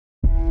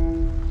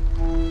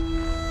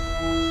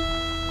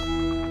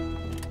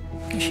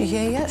Is she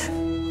here yet?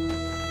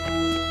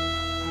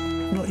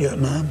 Not yet,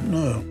 ma'am,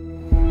 no.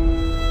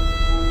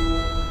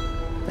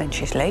 Then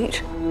she's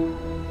late.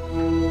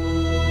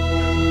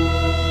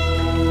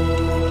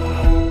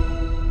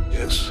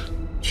 Yes,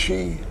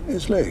 she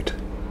is late.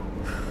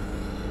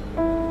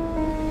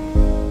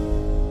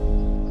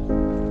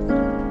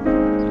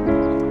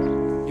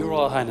 Your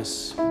Royal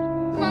Highness.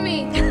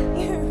 Mummy!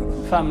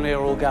 Family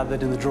are all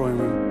gathered in the drawing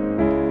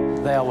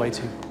room. They are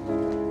waiting.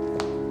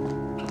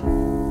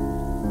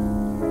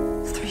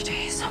 3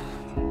 days.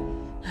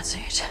 That's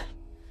it.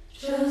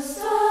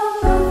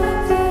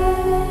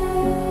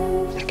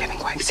 They're getting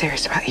quite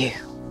serious about you.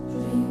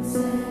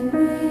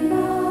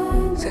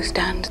 So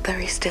stand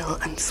very still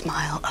and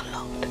smile a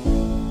lot.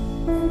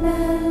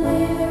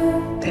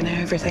 They know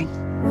everything.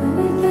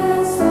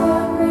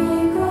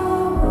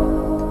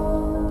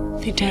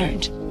 They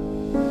don't.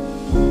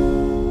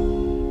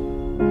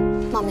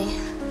 Mummy,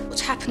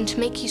 what's happened to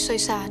make you so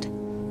sad?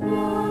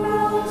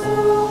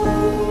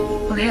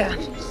 Well, here,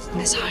 in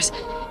this house,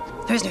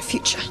 there is no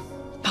future.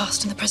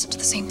 Past and the present are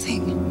the same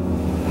thing.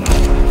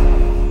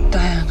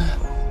 Diana,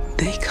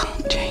 they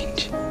can't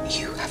change.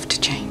 You have to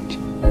change.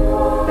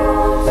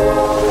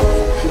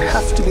 You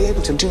have to be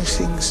able to do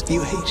things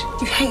you hate.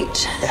 You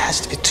hate? There has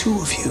to be two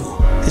of you.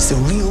 There's the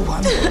real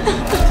one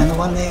and the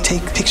one they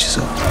take pictures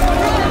of.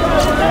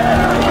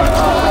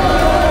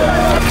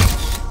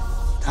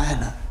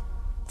 Diana,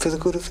 for the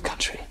good of the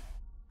country.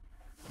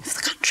 For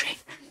the country.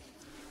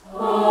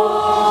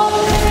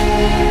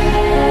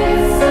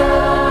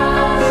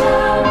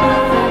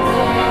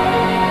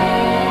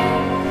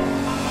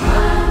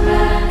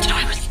 You know,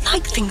 I really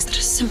like things that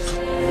are simple,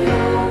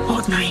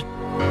 ordinary,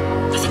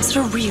 the things that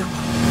are real.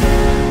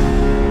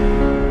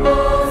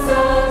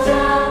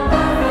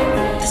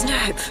 There's no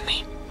hope for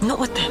me. Not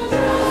with them.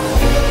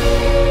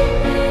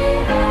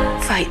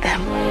 Fight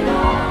them.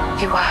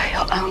 You are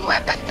your own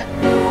weapon.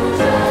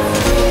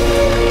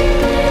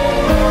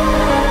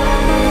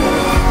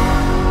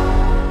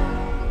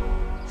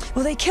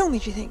 Will they kill me,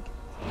 do you think?